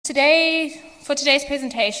For today's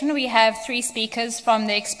presentation, we have three speakers from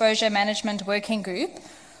the Exposure Management Working Group,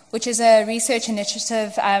 which is a research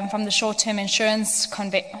initiative from the Short-Term Insurance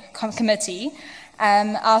Committee.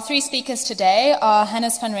 Our three speakers today are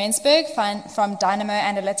Hannes van Rensburg from Dynamo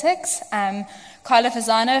Analytics, Carla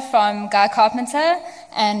Fasana from Guy Carpenter,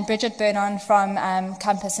 and Bridget Bernon from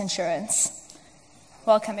Compass Insurance.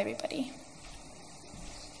 Welcome, everybody.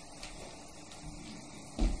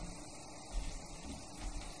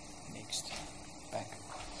 Next. Back.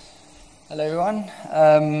 Hello, everyone.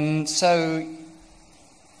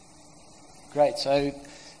 Great. So,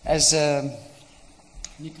 as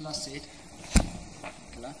Nicola said,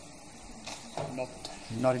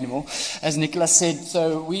 not anymore. As Nicola said,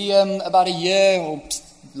 so we about a year or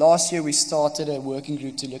last year we started a working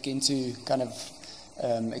group to look into kind of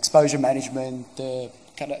exposure management, the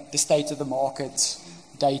state of the market,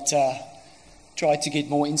 data, try to get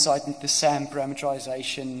more insight into SAM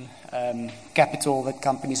parameterization, capital that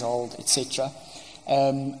companies hold, etc.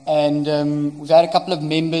 We've had a couple of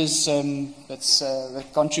members that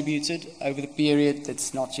contributed over the period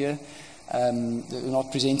that's not here. They're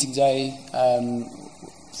not presenting today.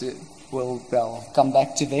 We'll come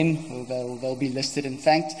back to them. They'll be listed and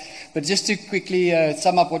thanked. But just to quickly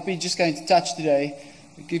sum up what we're just going to touch today,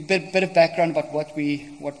 give a bit of background about what we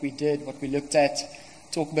did, what we looked at,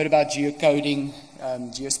 talk a bit about geocoding,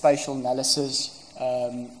 geospatial analysis,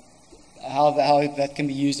 how that can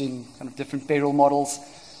be used in kind of different peril models.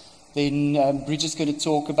 Then Bridget's going to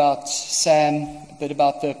talk about SAM, a bit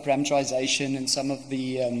about the parameterization and some of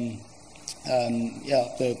the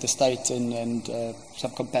state and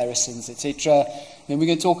some comparisons, etc. Then we're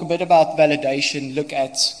going to talk a bit about validation, look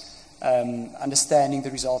at understanding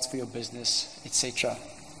the results for your business, etc.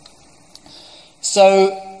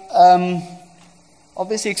 So,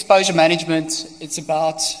 obviously, exposure management, it's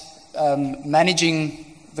about managing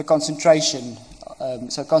the concentration.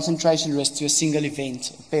 So concentration risk to a single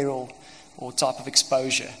event, a peril, or type of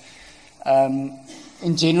exposure.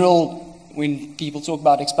 In general, when people talk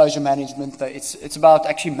about exposure management, it's about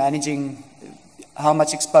actually managing how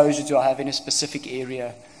much exposure do I have in a specific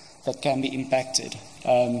area that can be impacted.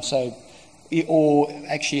 Or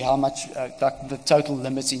actually how much the total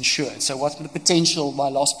limits insured. So what's the potential, my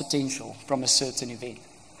loss potential from a certain event.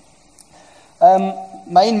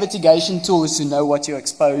 Main mitigation tool is to know what you're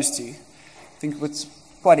exposed to. I think what's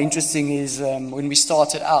quite interesting is when we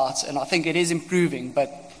started out, and I think it is improving,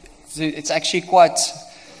 but it's actually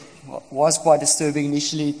was quite disturbing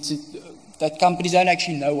initially that companies don't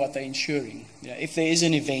actually know what they're insuring. If there is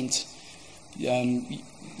an event,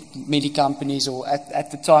 many companies, or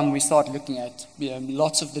at the time we start looking at,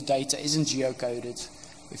 lots of the data isn't geocoded.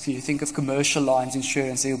 If you think of commercial lines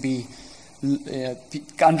insurance, there'll be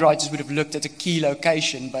underwriters would have looked at a key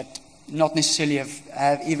location, but not necessarily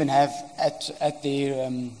have at their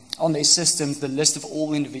on their systems the list of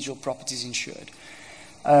all individual properties insured.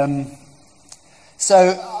 So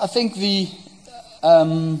I think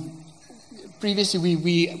previously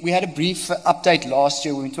we had a brief update last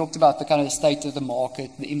year when we talked about the kind of the state of the market,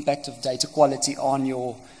 the impact of data quality on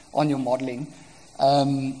your modeling.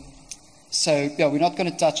 So we're not going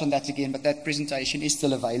to touch on that again, but that presentation is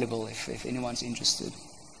still available if anyone's interested.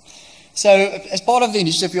 So as part of the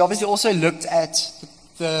initiative, we obviously also looked at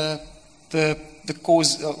the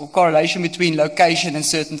cause or correlation between location and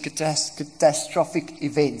certain catastrophic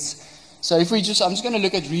events. So I'm just going to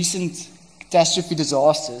look at recent catastrophe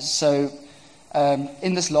disasters. So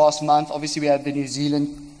in this last month, obviously we had the New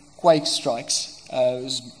Zealand quake strikes. It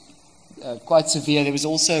was quite severe. There was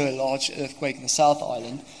also a large earthquake in the South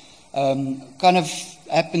Island. Kind of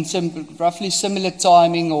happened roughly similar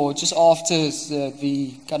timing or just after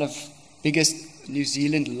the kind of biggest New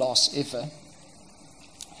Zealand loss ever.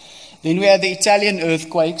 Then we had the Italian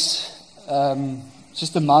earthquakes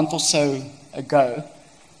just a month or so ago,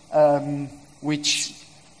 which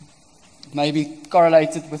maybe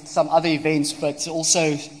correlated with some other events, but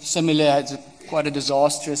also similar, had quite a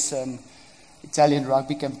disastrous Italian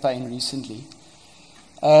rugby campaign recently.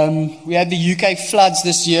 We had the UK floods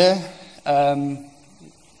this year.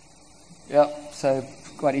 So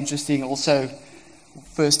quite interesting. Also,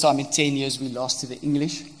 first time in 10 years we lost to the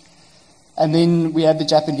English. And then we had the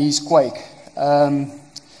Japanese quake.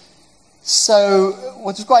 So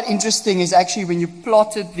what was quite interesting is actually when you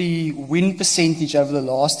plotted the win percentage over the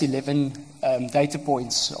last 11 data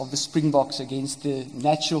points of the Springboks against the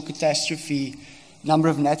number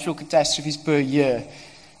of natural catastrophes per year,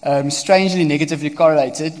 strangely negatively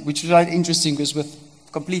correlated, which was quite interesting because with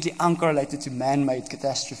completely uncorrelated to man-made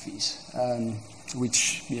catastrophes,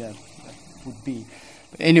 which would be.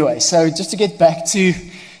 But anyway, so just to get back to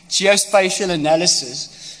geospatial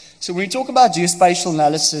analysis, So when we talk about geospatial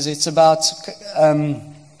analysis, it's about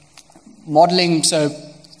modeling. So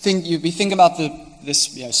we think about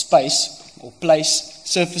this space or place,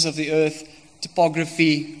 surface of the earth,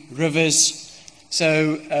 topography, rivers.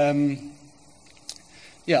 So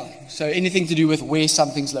so anything to do with where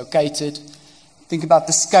something's located. Think about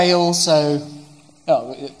the scale. So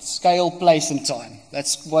scale, place, and time.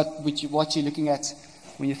 That's what you're looking at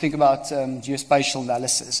when you think about geospatial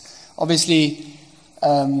analysis. Obviously,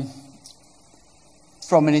 from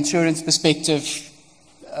an insurance perspective,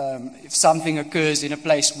 if something occurs in a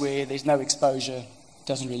place where there's no exposure, it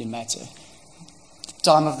doesn't really matter. The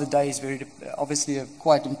time of the day is obviously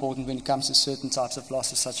quite important when it comes to certain types of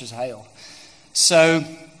losses, such as hail. So,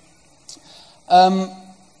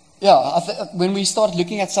 when we start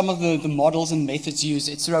looking at some of the models and methods used,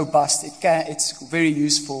 it's robust. It's very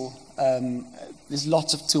useful. There's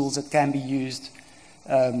lots of tools that can be used.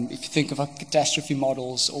 If you think of catastrophe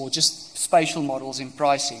models or just spatial models in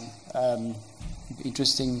pricing,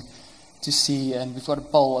 interesting to see. And we've got a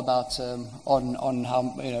poll about on how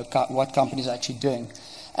what companies are actually doing.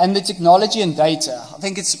 And the technology and data, I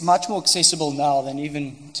think it's much more accessible now than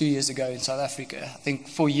even 2 years ago in South Africa. I think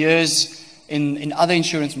for years in other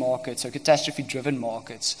insurance markets, or catastrophe-driven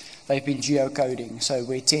markets, they've been geocoding. So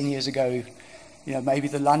where 10 years ago, maybe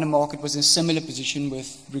the London market was in a similar position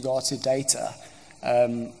with regards to data.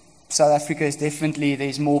 South Africa is definitely,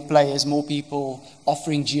 there's more players, more people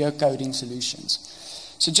offering geocoding solutions.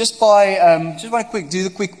 So just want to do the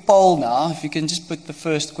quick poll now. If you can just put the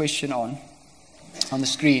first question on the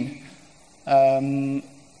screen.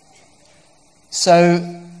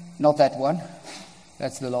 So, not that one.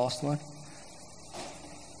 That's the last one.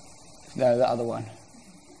 No, the other one.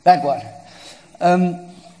 That one.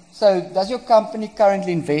 So, does your company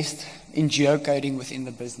currently invest in geocoding within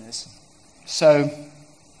the business? So,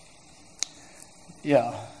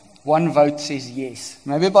 one vote says yes.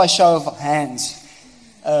 Maybe by show of hands.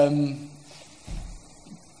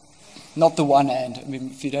 Not the one hand. I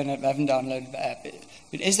mean, if you haven't downloaded the app.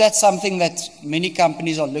 But is that something that many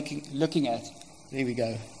companies are looking at? There we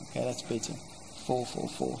go. Okay, that's better. 4, 4,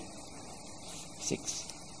 4. 6.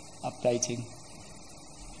 Updating.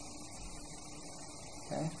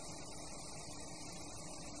 Okay.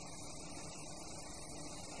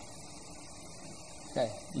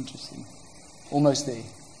 Okay, interesting. Almost there.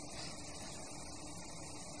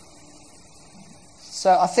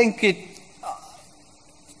 So I think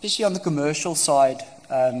especially on the commercial side,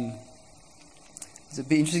 it'd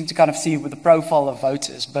be interesting to kind of see with the profile of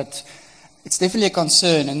voters, but it's definitely a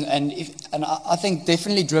concern, and I think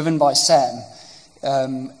definitely driven by Sam.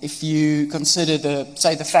 If you consider the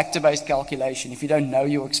factor-based calculation, if you don't know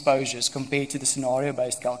your exposures compared to the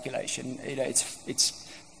scenario-based calculation,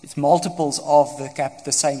 it's multiples of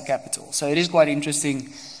the same capital. So it is quite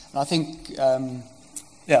interesting, and I think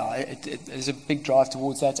there's a big drive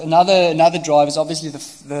towards that. Another drive is obviously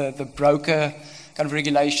the broker kind of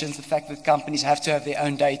regulations, the fact that companies have to have their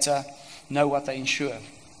own data, know what they insure.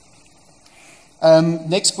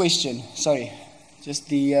 Next question. Sorry, just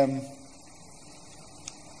the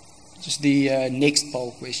next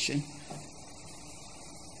poll question.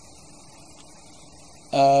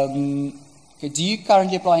 Okay, do you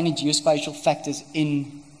currently apply any geospatial factors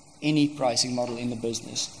in any pricing model in the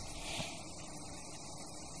business?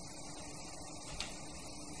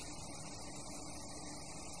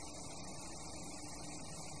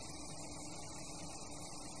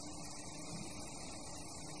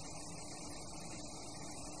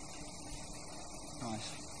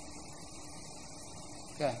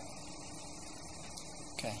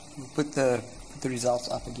 Okay, we'll put the results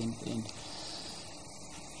up again at the end.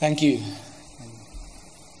 Thank you.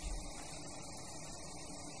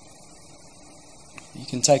 You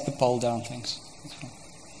can take the poll down, thanks.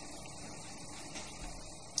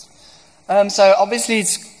 So obviously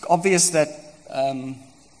it's obvious that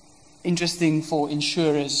interesting for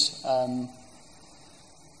insurers.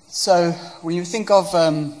 So when you think of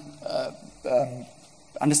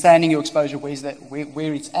understanding your exposure,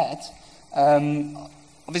 where it's at,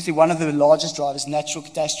 obviously one of the largest drivers is natural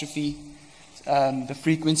catastrophe, the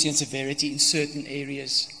frequency and severity in certain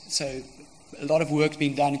areas. So a lot of work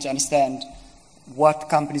being done to understand what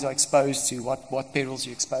companies are exposed to, what perils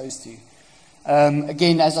you're exposed to.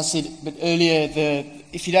 Again, as I said a bit earlier,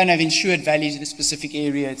 if you don't have insured values in a specific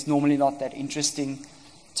area, it's normally not that interesting.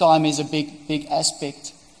 Time is a big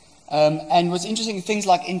aspect. And what's interesting, things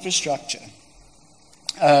like infrastructure.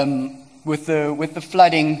 With the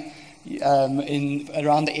flooding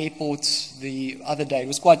around the airport the other day, it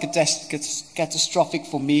was quite catastrophic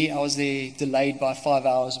for me. I was there delayed by 5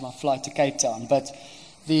 hours of my flight to Cape Town. But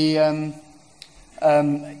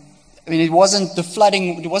I mean, it wasn't the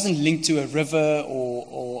flooding. It wasn't linked to a river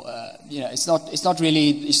or it's not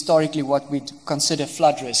really historically what we'd consider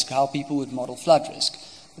flood risk. How people would model flood risk,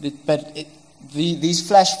 these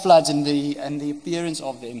flash floods and the appearance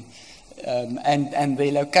of them and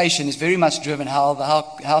their location is very much driven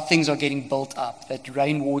how things are getting built up. That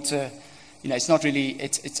rainwater, it's not really.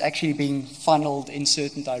 It's actually being funneled in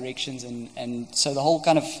certain directions, and so the whole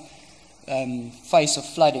kind of face of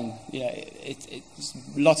flooding, it's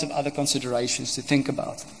lots of other considerations to think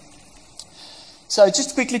about. So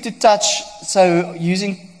just quickly to touch,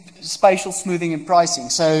 using spatial smoothing and pricing.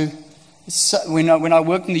 So when I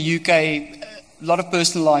worked in the UK, a lot of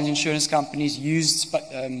personal lines insurance companies used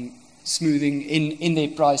smoothing in their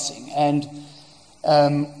pricing. And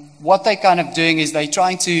what they're kind of doing is they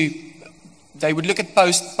would look at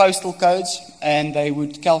postal codes, and they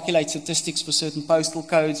would calculate statistics for certain postal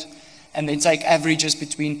codes, and then take averages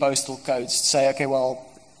between postal codes. Say, okay, well,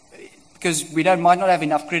 because we might not have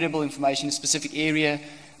enough credible information in a specific area,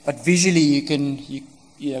 but visually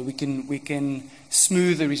we can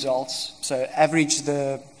smooth the results. So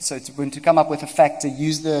to come up with a factor,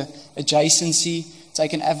 use the adjacency,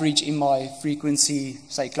 take an average in my frequency,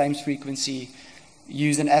 say claims frequency,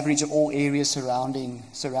 use an average of all areas surrounding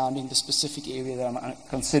the specific area that I'm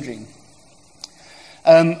considering.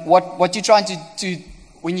 What you're trying to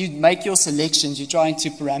when you make your selections, you're trying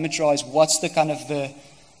to parameterize what's the kind of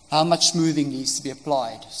how much smoothing needs to be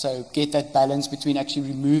applied. So get that balance between actually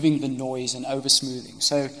removing the noise and over smoothing.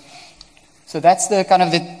 So that's the kind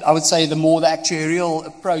of I would say the actuarial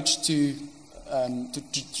approach to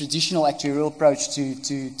traditional actuarial approach to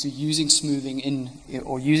using smoothing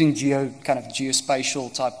or using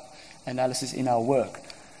geospatial type analysis in our work.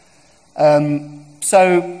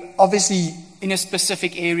 So obviously, in a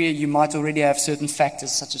specific area, you might already have certain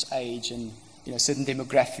factors such as age and certain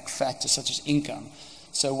demographic factors such as income.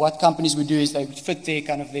 So what companies would do is they would fit their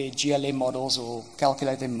GLM models or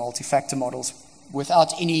calculate their multi-factor models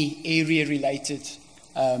without any area-related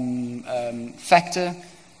factor.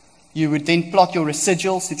 You would then plot your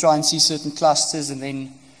residuals to try and see certain clusters, and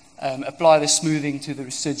then apply the smoothing to the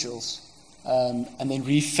residuals. And then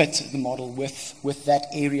refit the model with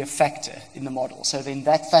that area factor in the model. So then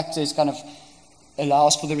that factor is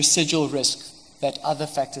allows for the residual risk that other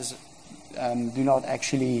factors do not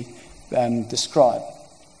actually describe.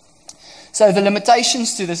 So the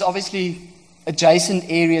limitations to this, obviously, adjacent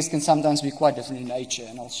areas can sometimes be quite different in nature,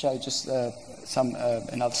 and I'll show just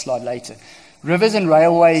another slide later. Rivers and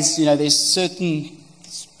railways, there's certain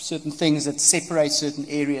things that separate certain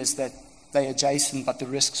areas that they're adjacent, but the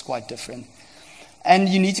risk's quite different. And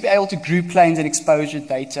you need to be able to group claims and exposure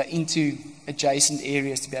data into adjacent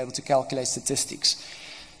areas to be able to calculate statistics.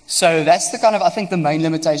 So that's I think the main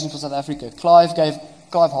limitation for South Africa. Clive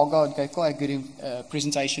Hoggard gave quite a good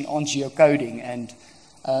presentation on geocoding and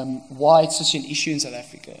why it's such an issue in South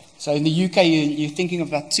Africa. So in the UK, you're thinking of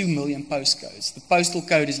about 2 million postcodes. The postal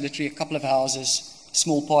code is literally a couple of houses, a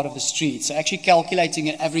small part of the street. So actually calculating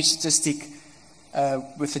an average statistic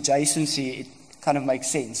with adjacency, it kind of makes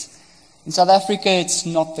sense. In South Africa, it's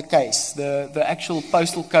not the case. The actual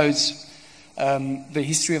postal codes, the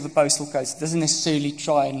history of the postal codes doesn't necessarily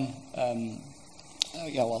try and,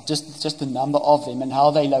 just the number of them and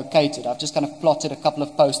how they're located. I've just plotted a couple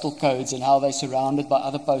of postal codes and how they're surrounded by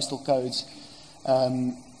other postal codes.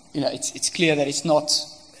 It's clear that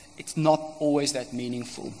it's not always that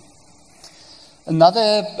meaningful.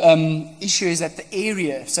 Another issue is that the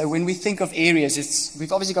area. So when we think of areas,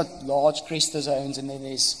 we've obviously got large cresta zones, and then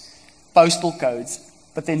there's postal codes.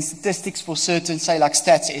 But then statistics for certain, say like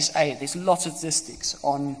Stats SA, there's lots of statistics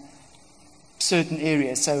on certain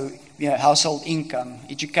areas. So household income,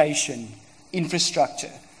 education,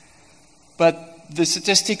 infrastructure. But the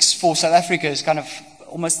statistics for South Africa is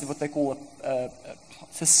almost what they call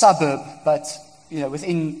it's a suburb, but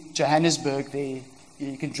within Johannesburg there.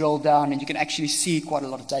 You can drill down and you can actually see quite a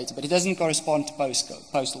lot of data, but it doesn't correspond to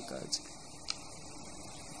postal codes.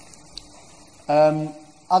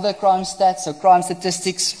 Other crime stats, so crime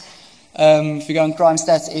statistics. If you go on Crime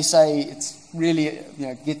Stats SA, it's really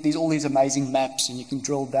get all these amazing maps, and you can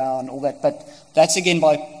drill down all that. But that's again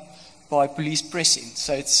by police precinct.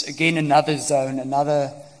 So it's again another zone,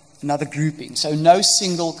 another grouping. So no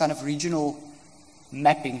single regional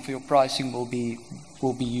mapping for your pricing will be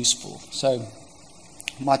useful. So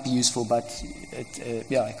might be useful, but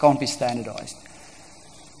it can't be standardized.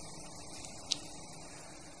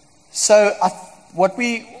 So what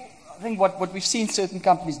we've seen certain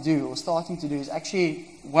companies do or starting to do is actually,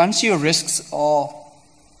 once your risks are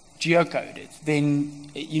geocoded,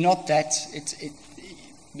 then you're not the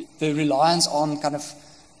reliance on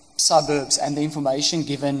suburbs and the information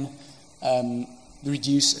given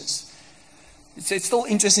reduces. It's still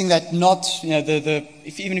interesting that not, even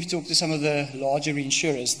if you talk to some of the larger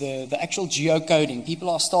reinsurers, the actual geocoding, people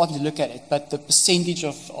are starting to look at it, but the percentage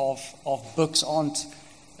of books aren't,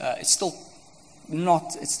 it's still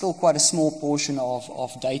quite a small portion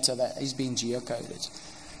of data that is being geocoded.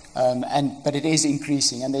 But it is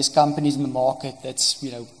increasing, and there's companies in the market that's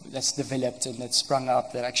developed and that's sprung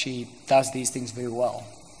up that actually does these things very well.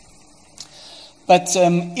 But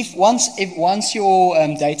if once your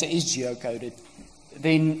data is geocoded,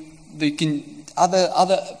 then you can rather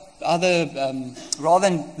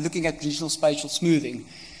than looking at regional spatial smoothing,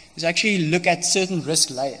 is actually look at certain risk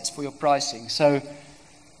layers for your pricing. So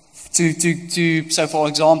for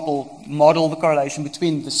example, model the correlation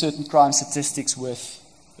between the certain crime statistics with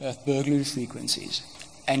burglary frequencies,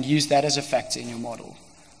 and use that as a factor in your model.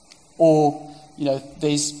 Or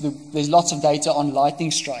there's lots of data on lightning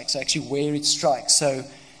strikes, actually where it strikes. So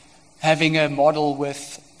having a model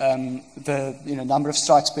with the number of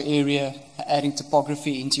strikes per area, adding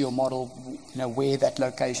topography into your model, where that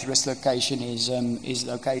risk location is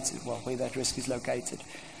located, where that risk is located.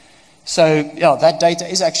 So that data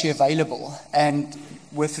is actually available, and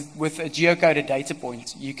with a geocoded data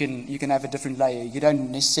point, you can have a different layer. You don't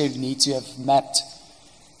necessarily need to have mapped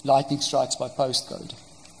lightning strikes by postcode.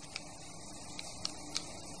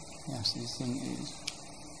 Yes, this thing is.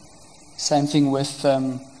 Same thing with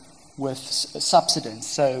subsidence.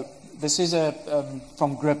 So this is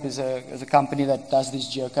from GRIP is a company that does this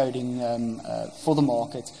geocoding for the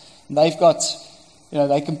market. And they've got,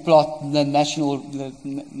 they can plot the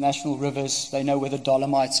national rivers. They know where the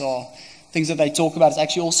Dolomites are. Things that they talk about is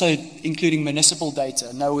actually also including municipal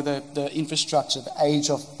data. Know the infrastructure, the age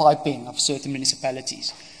of piping of certain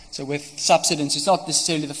municipalities. So with subsidence, it's not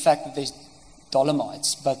necessarily the fact that there's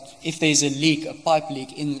Dolomites, but if there's a leak, a pipe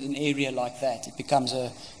leak in an area like that, it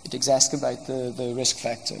exacerbates the risk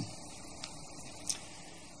factor.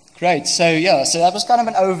 Great. So that was kind of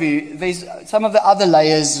an overview. There's some of the other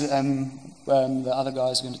layers the other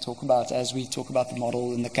guys are going to talk about as we talk about the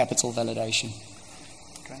model and the capital validation.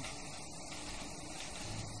 Okay.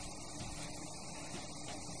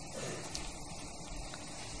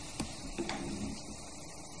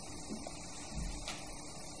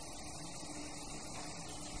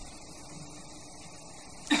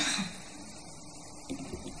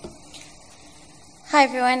 Hi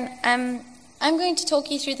everyone. I'm going to talk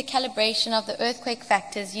you through the calibration of the earthquake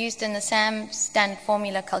factors used in the SAM standard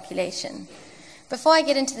formula calculation. Before I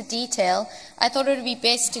get into the detail, I thought it would be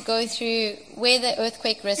best to go through where the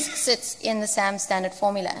earthquake risk sits in the SAM standard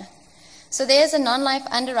formula. So there's a non-life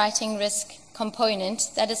underwriting risk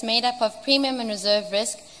component that is made up of premium and reserve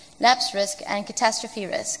risk, lapse risk, and catastrophe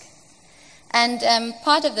risk. And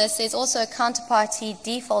part of this is also a counterparty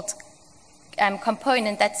default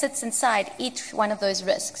component that sits inside each one of those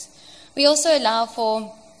risks. We also allow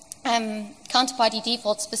for counterparty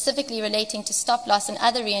default specifically relating to stop loss and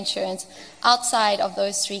other reinsurance outside of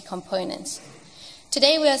those three components.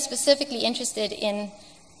 Today we are specifically interested in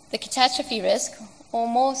the catastrophe risk, or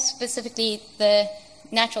more specifically the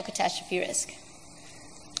natural catastrophe risk.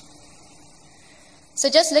 So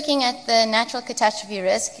just looking at the natural catastrophe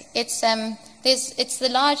risk, it's taken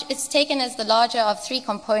as the larger of three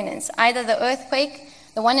components, either the earthquake,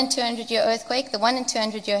 the 1 in 200-year earthquake, the 1 in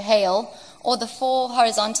 200-year hail, or the 4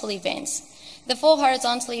 horizontal events. The 4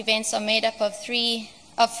 horizontal events are made up of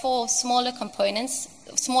 4 smaller components,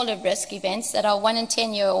 smaller risk events that are 1 in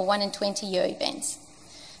 10-year or 1 in 20-year events.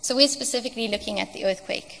 So we're specifically looking at the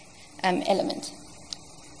earthquake element.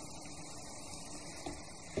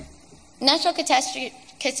 Natural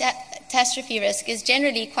catastrophe risk is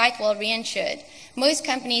generally quite well reinsured. Most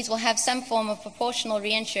companies will have some form of proportional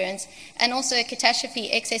reinsurance and also a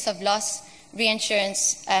catastrophe excess of loss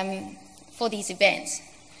reinsurance for these events.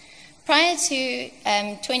 Prior to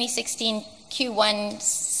 2016 Q1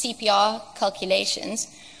 CPR calculations,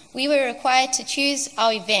 we were required to choose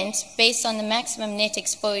our event based on the maximum net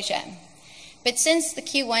exposure. But since the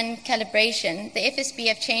Q1 calibration, the FSB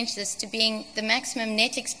have changed this to being the maximum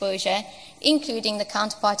net exposure, including the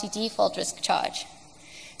counterparty default risk charge.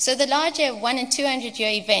 So the larger 1 in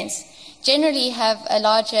 200-year events generally have a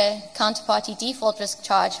larger counterparty default risk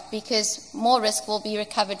charge because more risk will be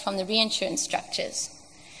recovered from the reinsurance structures.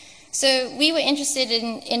 So we were interested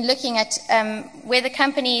in looking at where the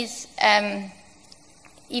company's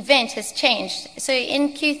event has changed. So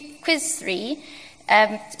in quiz 3,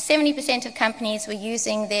 70% of companies were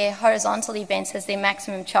using their horizontal events as their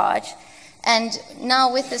maximum charge. And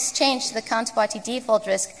now with this change to the counterparty default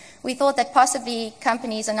risk, we thought that possibly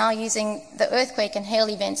companies are now using the earthquake and hail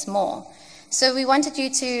events more. So we wanted you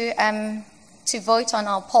to vote on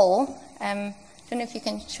our poll I don't know if you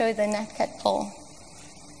can show the NatCat poll.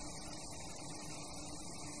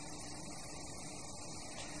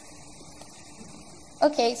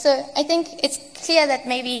 Okay, so I think it's clear that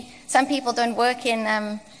maybe some people don't work in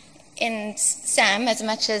SAM as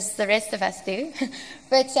much as the rest of us do.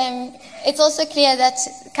 But it's also clear that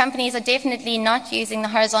companies are definitely not using the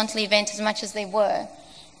horizontal event as much as they were.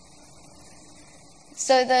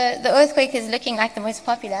 So the earthquake is looking like the most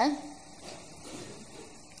popular.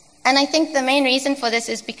 And I think the main reason for this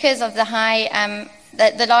is because of the high,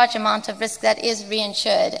 the large amount of risk that is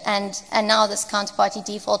reinsured, and now this counterparty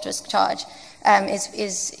default risk charge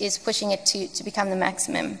is pushing it to become the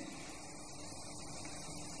maximum.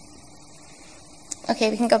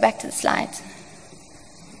 Okay, we can go back to the slides.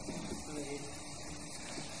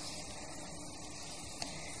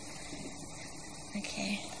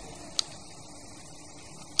 Okay.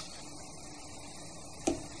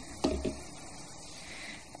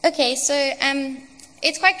 Okay, so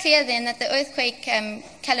it's quite clear then that the earthquake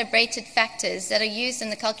calibrated factors that are used in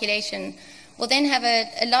the calculation will then have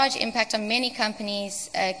a large impact on many companies'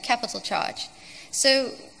 capital charge.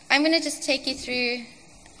 So I'm going to just take you through.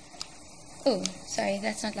 Oh, sorry,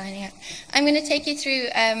 that's not lining up. I'm going to take you through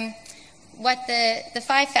what the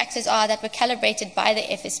 5 factors are that were calibrated by the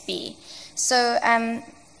FSB. So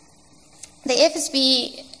the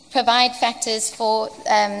FSB provide factors for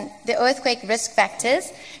the earthquake risk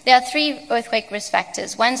factors. There are 3 earthquake risk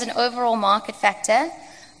factors. One's an overall market factor,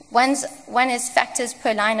 one is factors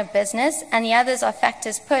per line of business, and the others are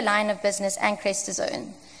factors per line of business and crest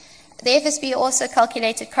zone. The FSB also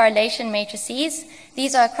calculated correlation matrices.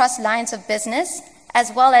 These are across lines of business,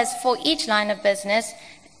 as well as for each line of business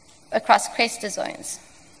across crest zones.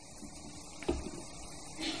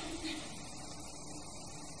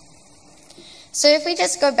 So if we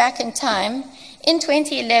just go back in time, in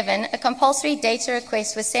 2011, a compulsory data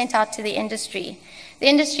request was sent out to the industry. The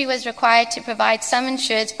industry was required to provide sum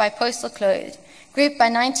insureds by postal code, grouped by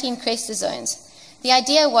 19 crest zones. The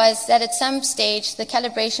idea was that at some stage, the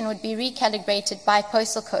calibration would be recalibrated by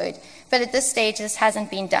postal code, but at this stage, this hasn't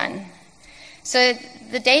been done. So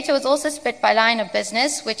the data was also split by line of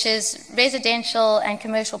business, which is residential and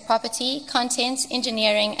commercial property, contents,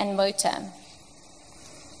 engineering, and motor.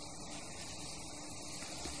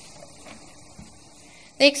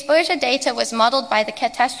 The exposure data was modeled by the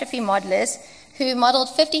catastrophe modelers, who modeled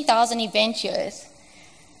 50,000 event years.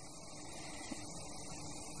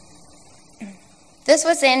 This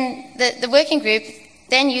was then, the working group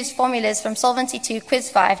then used formulas from Solvency II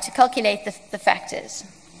Quiz 5 to calculate the factors.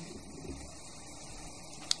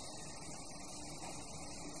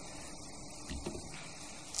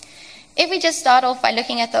 If we just start off by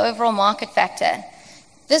looking at the overall market factor,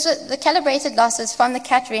 the calibrated losses from the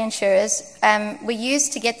CAT reinsurers were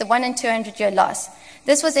used to get the 1 in 200 year loss.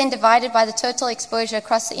 This was then divided by the total exposure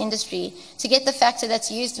across the industry to get the factor that's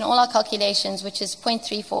used in all our calculations, which is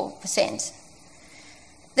 0.34%.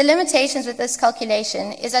 The limitations with this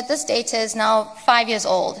calculation is that this data is now 5 years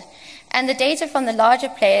old, and the data from the larger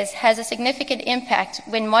players has a significant impact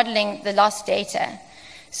when modeling the loss data.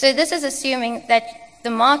 So this is assuming that the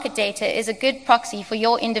market data is a good proxy for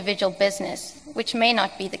your individual business, which may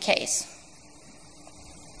not be the case.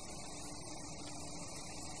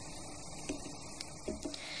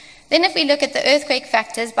 Then if we look at the earthquake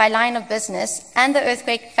factors by line of business and the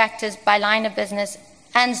earthquake factors by line of business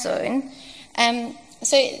and zone,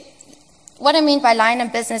 so what I mean by line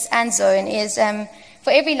of business and zone is for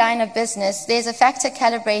every line of business, there's a factor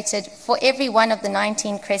calibrated for every one of the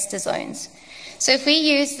 19 crest zones. So if we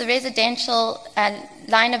use the residential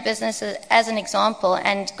line of business as an example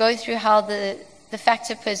and go through how the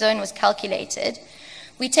factor per zone was calculated,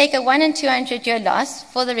 we take a 1 in 200 year loss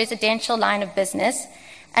for the residential line of business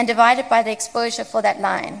and divide it by the exposure for that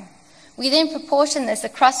line. We then proportion this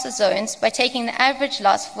across the zones by taking the average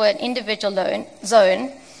loss for an individual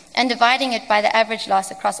zone and dividing it by the average loss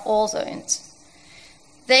across all zones.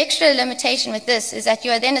 The extra limitation with this is that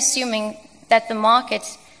you are then assuming that the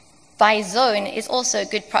market by zone is also a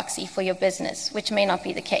good proxy for your business, which may not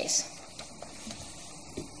be the case.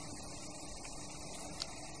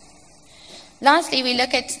 Lastly, we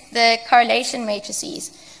look at the correlation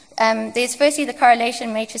matrices. There's firstly the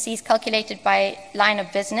correlation matrices calculated by line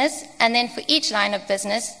of business, and then for each line of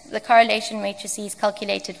business, the correlation matrices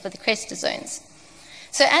calculated for the crest zones.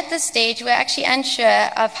 So at this stage, we're actually unsure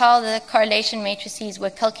of how the correlation matrices were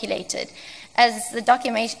calculated, as the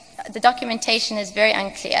documentation is very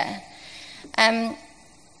unclear.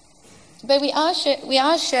 But we are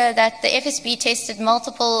sure that the FSB tested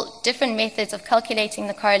multiple different methods of calculating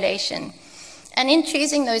the correlation. And in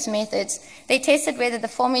choosing those methods, they tested whether the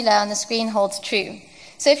formula on the screen holds true.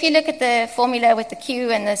 So if you look at the formula with the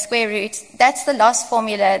Q and the square root, that's the loss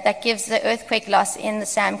formula that gives the earthquake loss in the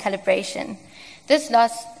SAM calibration. This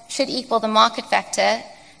loss should equal the market factor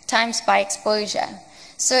times by exposure.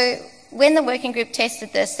 So when the working group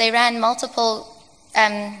tested this, they ran multiple,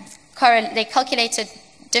 they calculated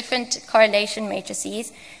different correlation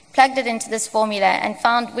matrices, plugged it into this formula, and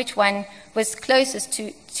found which one was closest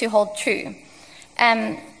to hold true.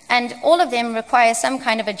 And all of them require some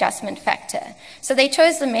kind of adjustment factor. So they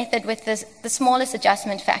chose the method with the smallest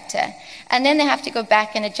adjustment factor. And then they have to go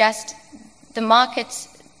back and adjust the market,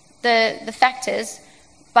 the factors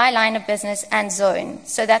by line of business and zone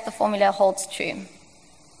so that the formula holds true.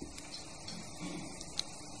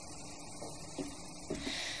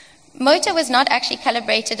 Motor was not actually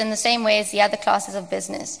calibrated in the same way as the other classes of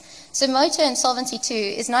business. So motor in Solvency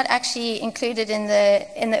II is not actually included in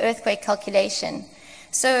the earthquake calculation.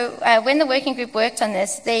 So when the working group worked on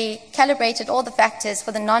this, they calibrated all the factors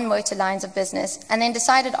for the non-motor lines of business and then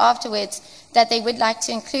decided afterwards that they would like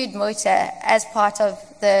to include motor as part of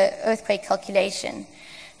the earthquake calculation.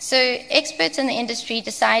 So experts in the industry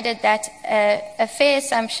decided that a fair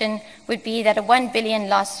assumption would be that a 1 billion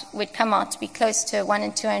loss would come out to be close to a 1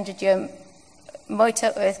 in 200 year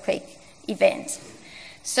motor earthquake event.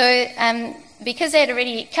 So because they had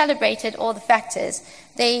already calibrated all the factors,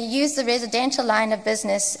 they used the residential line of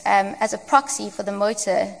business as a proxy for the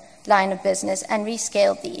motor line of business and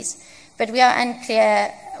rescaled these. But we are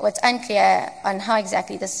unclear, what's unclear on how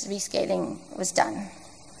exactly this rescaling was done.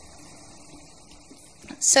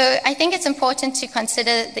 So I think it's important to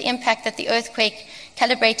consider the impact that the earthquake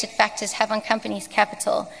calibrated factors have on companies'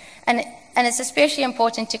 capital. And it's especially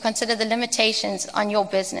important to consider the limitations on your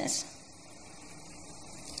business.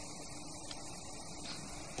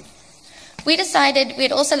 We decided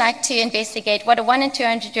we'd also like to investigate what a 1 in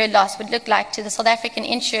 200 year loss would look like to the South African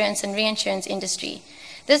insurance and reinsurance industry.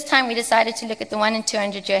 This time we decided to look at the 1 in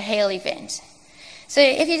 200 year hail event. So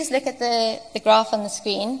if you just look at the graph on the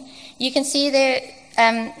screen, you can see there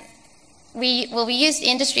we used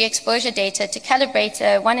industry exposure data to calibrate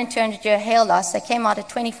a 1 in 200 year hail loss that came out at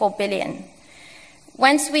 24 billion.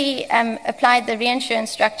 Once we applied the reinsurance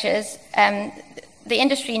structures, the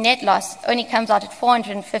industry net loss only comes out at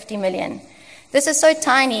 450 million. This is so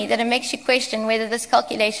tiny that it makes you question whether this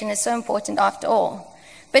calculation is so important after all.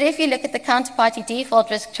 But if you look at the counterparty default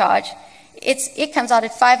risk charge, it comes out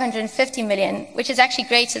at 550 million, which is actually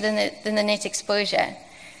greater than the net exposure.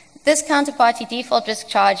 This counterparty default risk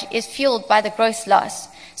charge is fueled by the gross loss.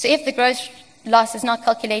 So if the gross loss is not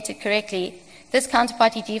calculated correctly, this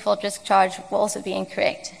counterparty default risk charge will also be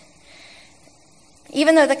incorrect.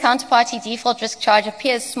 Even though the counterparty default risk charge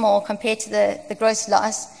appears small compared to the gross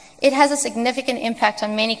loss, it has a significant impact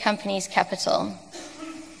on many companies' capital.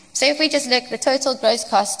 So if we just look, the total gross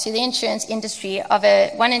cost to the insurance industry of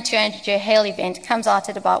a 1 in 200 year hail event comes out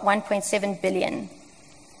at about 1.7 billion.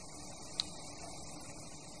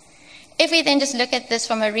 If we then just look at this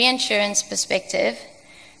from a reinsurance perspective,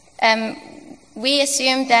 we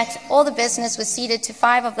assumed that all the business was ceded to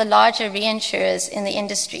 5 of the larger reinsurers in the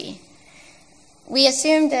industry. We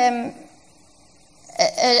assumed an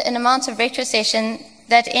amount of retrocession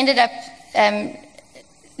that ended up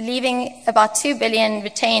leaving about 2 billion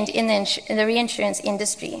retained in the reinsurance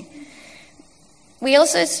industry. We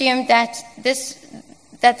also assumed that this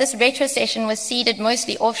retrocession was ceded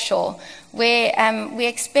mostly offshore, where we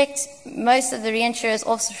expect most of the reinsurers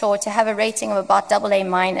offshore to have a rating of about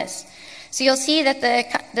AA-. So you'll see that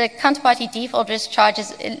the counterparty default risk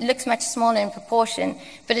charges, it looks much smaller in proportion,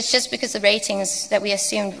 but it's just because the ratings that we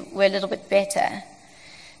assumed were a little bit better.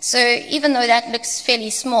 So even though that looks fairly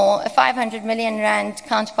small, a 500 million rand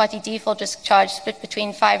counterparty default risk charge split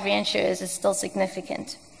between 5 reinsurers is still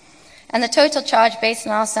significant. And the total charge based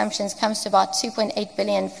on our assumptions comes to about 2.8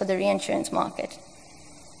 billion for the reinsurance market.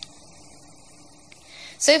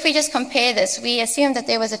 So if we just compare this, we assume that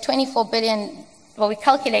there was a 24 billion, well, we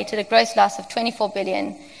calculated a gross loss of 24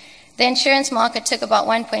 billion. The insurance market took about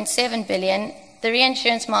 1.7 billion, the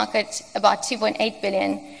reinsurance market about 2.8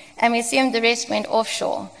 billion, and we assumed the rest went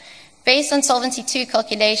offshore. Based on Solvency II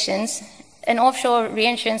calculations, an offshore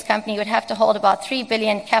reinsurance company would have to hold about 3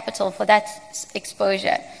 billion capital for that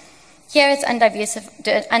exposure. Here it's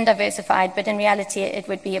undiversified, but in reality it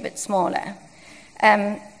would be a bit smaller.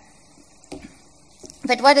 But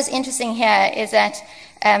what is interesting here is that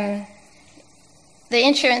the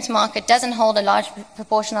insurance market doesn't hold a large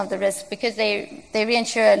proportion of the risk because they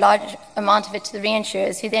reinsure a large amount of it to the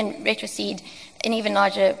reinsurers, who then retrocede an even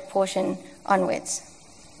larger portion onwards.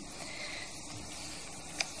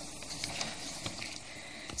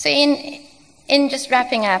 So in just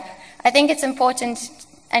wrapping up, I think it's important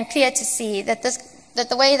and clear to see that that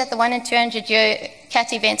the way that the 1 in 200 year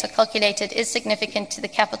cat events are calculated is significant to the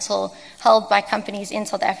capital held by companies in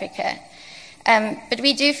South Africa. But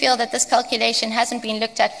we do feel that this calculation hasn't been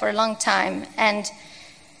looked at for a long time, and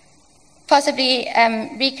possibly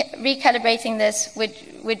recalibrating this would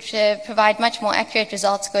provide much more accurate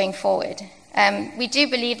results going forward. We do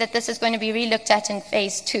believe that this is going to be re-looked at in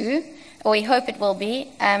phase 2, or we hope it will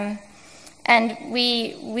be. And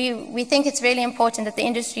we think it's really important that the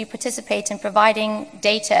industry participate in providing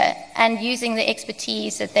data and using the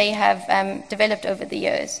expertise that they have developed over the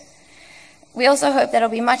years. We also hope that it'll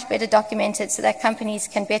be much better documented so that companies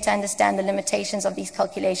can better understand the limitations of these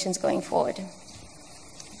calculations going forward.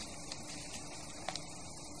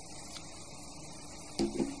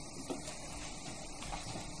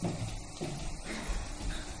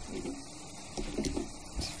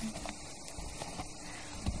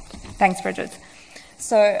 Thanks, Bridget.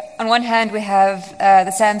 So on one hand, we have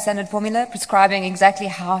the SAM standard formula prescribing exactly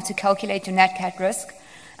how to calculate your nat cat risk.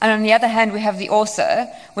 And on the other hand, we have the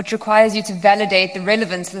ORSA, which requires you to validate the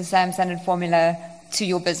relevance of the SAM standard formula to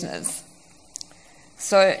your business.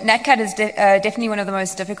 So nat cat is definitely one of the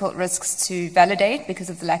most difficult risks to validate because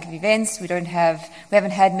of the lack of events. We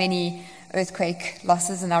haven't had many earthquake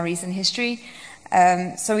losses in our recent history.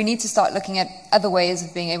 So we need to start looking at other ways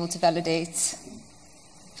of being able to validate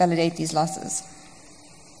these losses.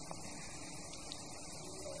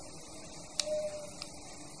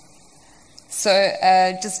 So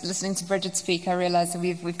just listening to Bridget speak, I realized that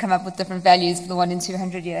we've come up with different values for the 1 in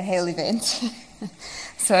 200 year hail event.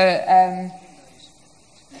 So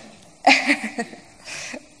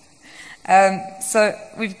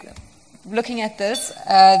we've looking at this,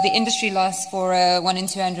 the industry loss for 1 in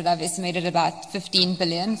 200, I've estimated about 15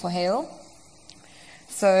 billion for hail.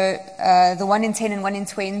 So the 1 in 10 and 1 in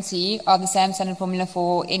 20 are the SAM standard formula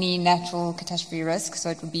for any natural catastrophe risk. So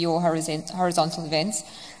it would be your horizontal events.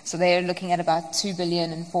 So they're looking at about 2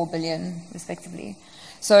 billion and 4 billion, respectively.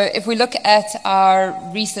 So if we look at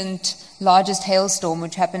our recent largest hailstorm,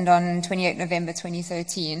 which happened on 28 November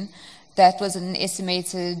 2013, that was an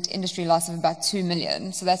estimated industry loss of about 2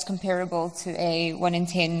 million. So that's comparable to a 1 in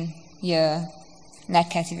 10 year nat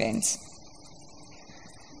cat event.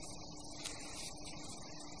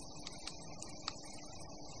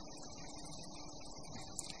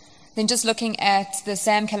 Then just looking at the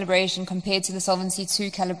SAM calibration compared to the Solvency II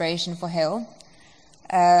calibration for hail,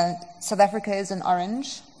 South Africa is in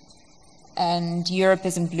orange and Europe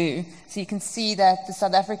is in blue. So you can see that the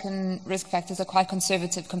South African risk factors are quite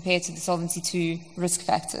conservative compared to the Solvency II risk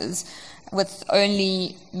factors, with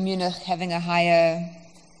only Munich having a higher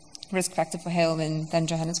risk factor for hail than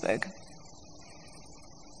Johannesburg.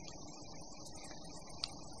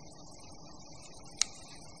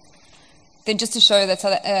 Then just to show that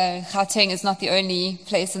Gauteng is not the only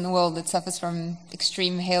place in the world that suffers from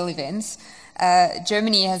extreme hail events.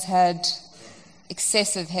 Germany has had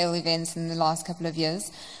excessive hail events in the last couple of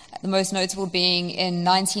years. The most notable being in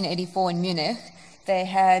 1984 in Munich. They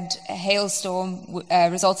had a hailstorm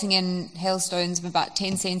resulting in hailstones of about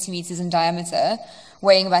 10 centimeters in diameter,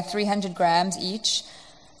 weighing about 300 grams each,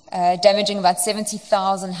 damaging about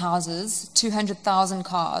 70,000 houses, 200,000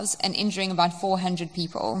 cars, and injuring about 400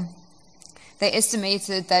 people. They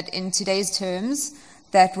estimated that in today's terms,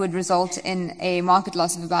 that would result in a market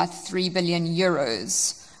loss of about 3 billion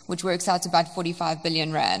euros, which works out to about 45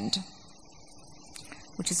 billion rand,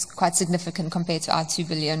 which is quite significant compared to our 2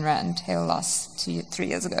 billion rand hail loss 3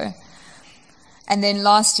 years ago. And then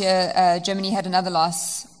last year, Germany had another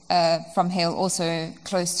loss from hail, also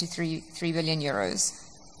close to 3 billion euros.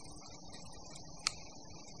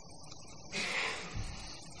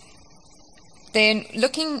 Then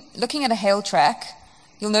looking at a hail track,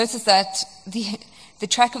 you'll notice that the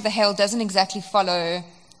track of the hail doesn't exactly follow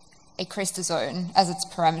a crest zone as it's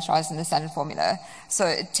parameterized in the standard formula. So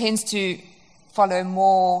it tends to follow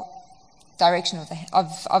more direction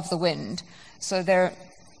of the wind. So they're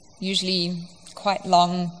usually quite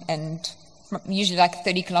long and usually like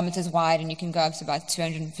 30 kilometers wide, and you can go up to about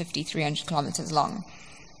 250, 300 kilometers long.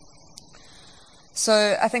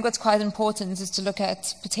 So I think what's quite important is to look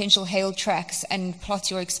at potential hail tracks and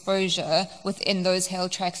plot your exposure within those hail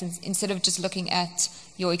tracks instead of just looking at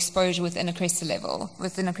your exposure within a crest level,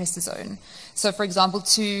 within a crest zone. So for example,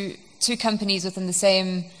 two companies with the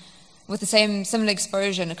same similar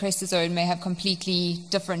exposure in a crest zone may have completely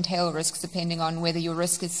different hail risks depending on whether your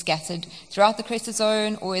risk is scattered throughout the crest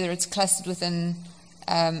zone or whether it's clustered within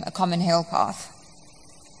a common hail path.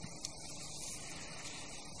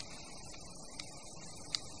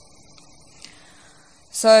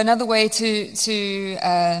 So another way to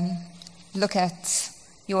look at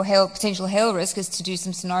your potential hail risk is to do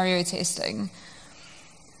some scenario testing.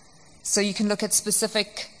 So you can look at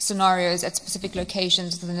specific scenarios at specific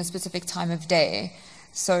locations within a specific time of day.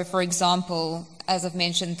 So, for example, as I've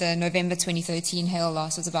mentioned, the November 2013 hail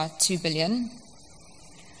loss was about 2 billion.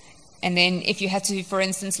 And then if you had to, for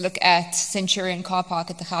instance, look at Centurion car park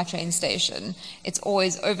at the Gautrain station, it's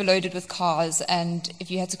always overloaded with cars. And if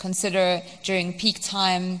you had to consider during peak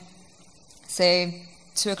time, say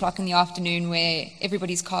 2 o'clock in the afternoon, where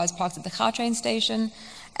everybody's car is parked at the Gautrain station,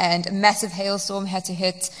 and a massive hailstorm had to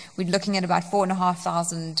hit, we're looking at about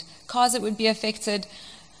 4,500 cars that would be affected.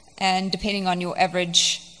 And depending on your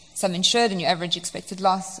average sum insured and your average expected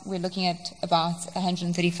loss, we're looking at about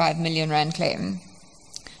 135 million rand claim.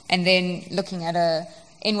 And then looking at a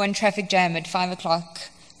N1 traffic jam at 5 o'clock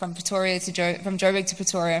from Joburg to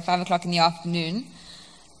Pretoria at 5 o'clock in the afternoon,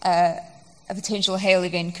 a potential hail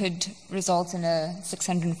event could result in a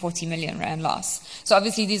 640 million rand loss. So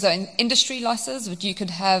obviously these are industry losses, but you could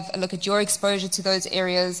have a look at your exposure to those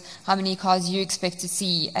areas, how many cars you expect to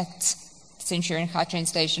see at Centurion Gautrain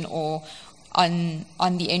station or on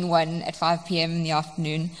the N1 at 5 p.m. in the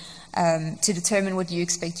afternoon, to determine what you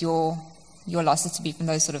expect your losses to be from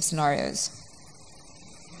those sort of scenarios.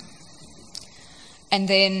 And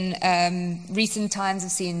then recent times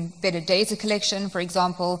have seen better data collection, for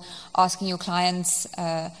example, asking your clients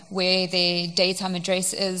where their daytime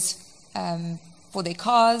address is for their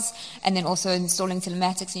cars, and then also installing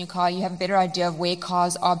telematics in your car. You have a better idea of where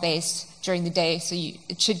cars are based during the day, so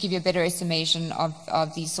it should give you a better estimation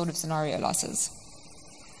of these sort of scenario losses.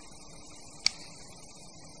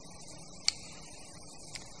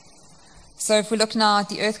 So if we look now at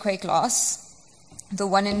the earthquake loss, the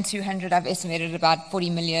 1 in 200 I've estimated about 40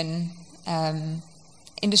 million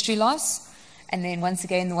industry loss. And then once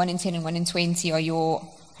again, the 1 in 10 and 1 in 20 are your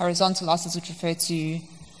horizontal losses, which refer to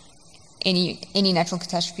any natural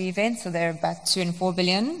catastrophe event. So they're about 2 and 4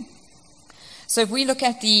 billion. So if we look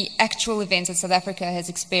at the actual events that South Africa has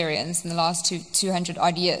experienced in the last 200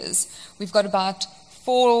 odd years, we've got about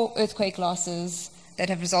 4 earthquake losses that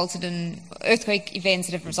have resulted in earthquake events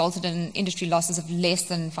that have resulted in industry losses of less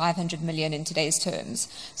than 500 million in today's terms.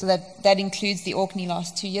 So that includes the Orkney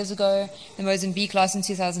loss 2 years ago, the Mozambique loss in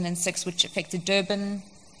 2006, which affected Durban,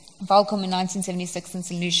 Valcom in 1976, and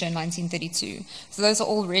St. Lucia in 1932. So those are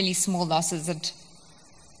all really small losses that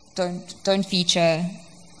don't feature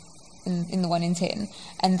in the 1 in 10.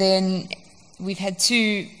 And then we've had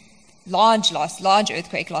 2 large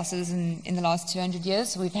earthquake losses in the last 200 years.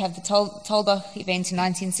 So we've had the Tulbagh event in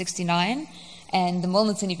 1969 and the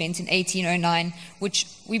Milnerton event in 1809, which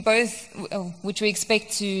we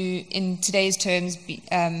expect to, in today's terms,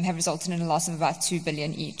 have resulted in a loss of about 2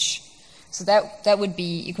 billion each. So that would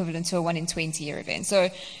be equivalent to a 1 in 20 year event. So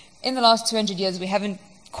in the last 200 years, we haven't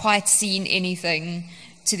quite seen anything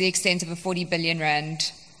to the extent of a 40 billion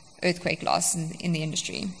rand earthquake loss in the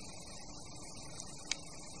industry.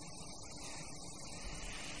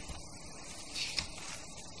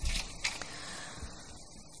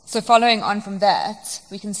 So following on from that,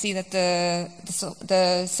 we can see that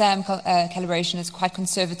the SAM calibration is quite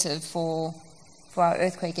conservative for our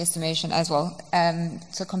earthquake estimation as well.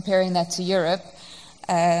 So comparing that to Europe,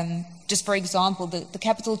 just for example, the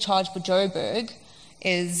capital charge for Joburg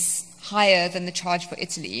is higher than the charge for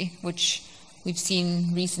Italy, which we've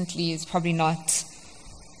seen recently is probably not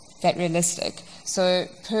that realistic. So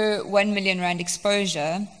per 1 million rand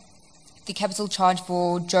exposure, the capital charge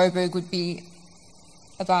for Joburg would be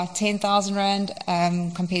about 10,000 rand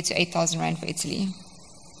compared to 8,000 rand for Italy.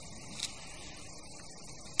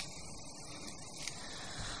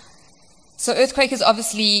 So earthquake is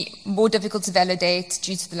obviously more difficult to validate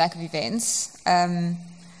due to the lack of events.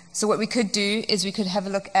 So what we could do is we could have a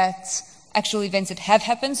look at actual events that have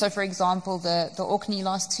happened. So for example, the Orkney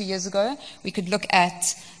loss 2 years ago, we could look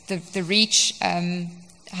at the reach,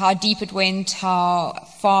 how deep it went,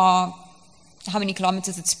 how many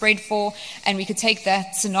kilometers it spread for, and we could take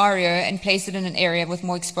that scenario and place it in an area with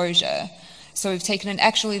more exposure. So we've taken an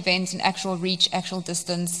actual event, an actual reach, actual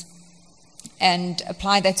distance, and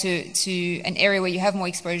applied that to an area where you have more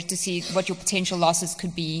exposure to see what your potential losses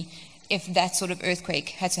could be if that sort of earthquake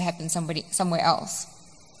had to happen somewhere else.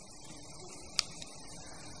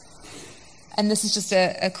 And this is just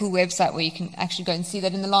a cool website where you can actually go and see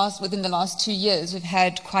that within the last 2 years, we've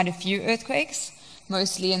had quite a few earthquakes,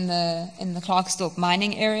 mostly in the Klerksdorp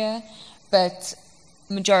mining area, but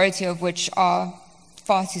majority of which are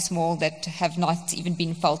far too small that have not even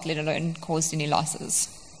been felt, let alone caused any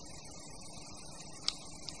losses.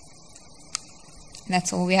 And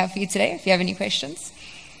that's all we have for you today. If you have any questions.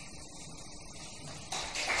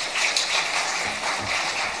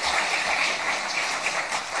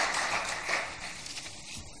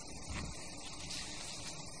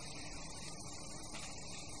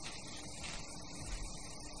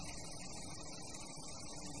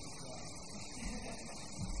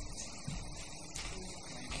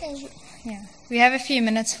 Okay. Yeah. We have a few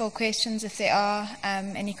minutes for questions if there are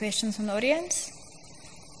any questions from the audience.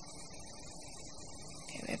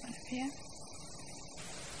 Okay, we have one up here.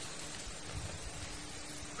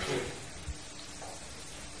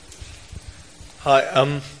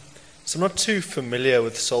 Hi. So I'm not too familiar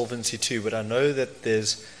with Solvency II, but I know that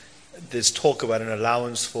there's talk about an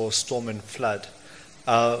allowance for storm and flood.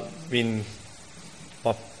 I mean,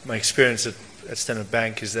 my experience at Standard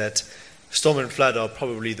Bank is that storm and flood are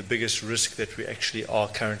probably the biggest risk that we actually are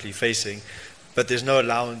currently facing, but there's no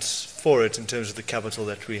allowance for it in terms of the capital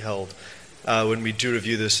that we held. When we do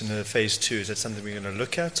review this in the phase 2, is that something we're going to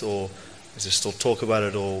look at, or is there still talk about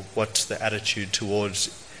it, or what's the attitude towards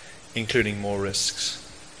including more risks?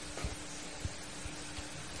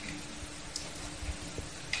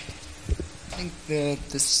 I think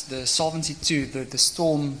the Solvency II, the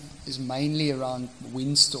storm is mainly around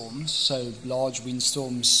windstorms, so large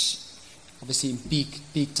windstorms, obviously in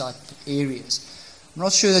peak type areas. I'm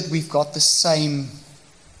not sure that we've got the same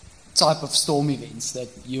type of storm events that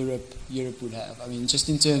Europe would have. I mean, just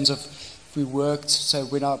in terms of if we worked, so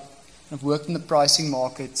when I've worked in the pricing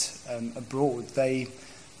market abroad, there's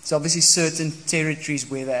obviously certain territories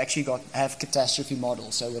where they actually have catastrophe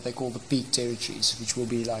models, so what they call the peak territories, which will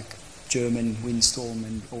be like German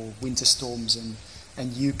windstorm or winter storms and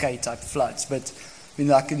UK type floods. But I mean,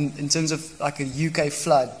 like in terms of like a UK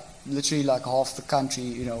flood, literally like half the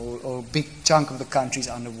country, or a big chunk of the country is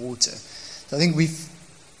underwater. So I think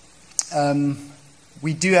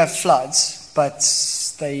we do have floods, but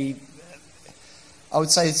I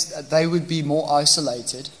would say they would be more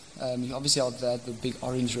isolated. Obviously, I've had the big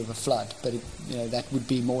Orange River flood, but that would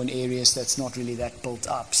be more in areas that's not really that built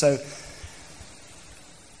up. So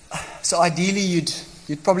ideally,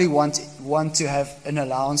 you'd probably want to have an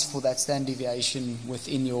allowance for that standard deviation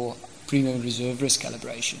within your premium reserve risk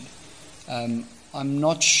calibration. I'm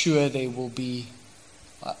not sure there will be.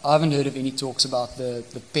 I haven't heard of any talks about the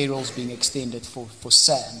perils being extended for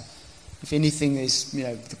SAM. If anything,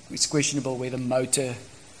 it's questionable whether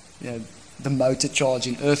the motor charge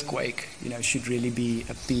in earthquake, should really be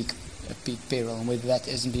a peak peril, and whether that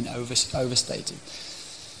hasn't been overstated.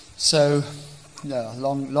 So, no,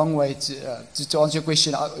 long way to answer your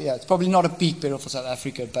question. It's probably not a peak peril for South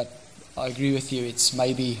Africa, but I agree with you. It's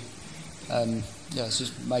maybe, it's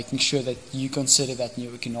just making sure that you consider that in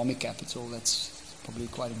your economic capital. That's probably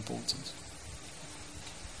quite important.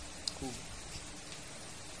 Cool.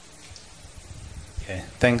 Okay,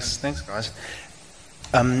 thanks guys.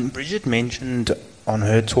 Bridget mentioned on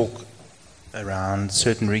her talk around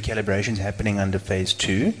certain recalibrations happening under phase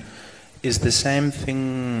 2. Is the same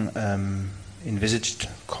thing envisaged,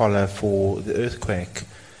 Carla, for the earthquake?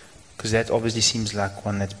 Because that obviously seems like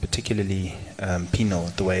one that's particularly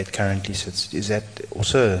penal the way it currently sits. Is that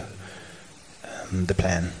also the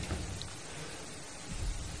plan?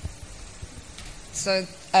 So,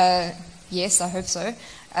 yes, I hope so.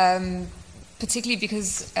 Particularly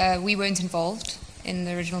because we weren't involved in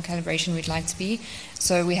the original calibration we'd like to be.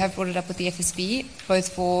 So we have brought it up with the FSB, both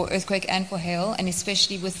for earthquake and for hail, and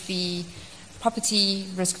especially with the property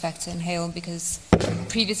risk factor in hail, because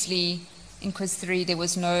previously in quiz 3 there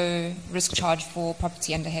was no risk charge for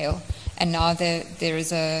property under hail, and now there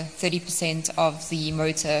is a 30% of the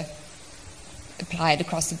motor applied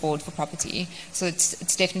across the board for property. So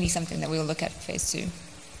it's definitely something that we'll look at for phase 2.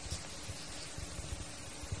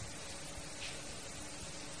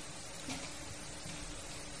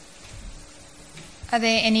 Are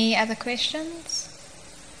there any other questions?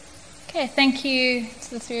 Okay, thank you to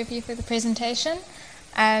the three of you for the presentation.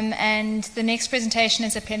 And the next presentation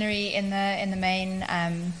is a plenary in the main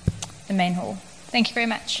hall. Thank you very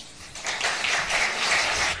much.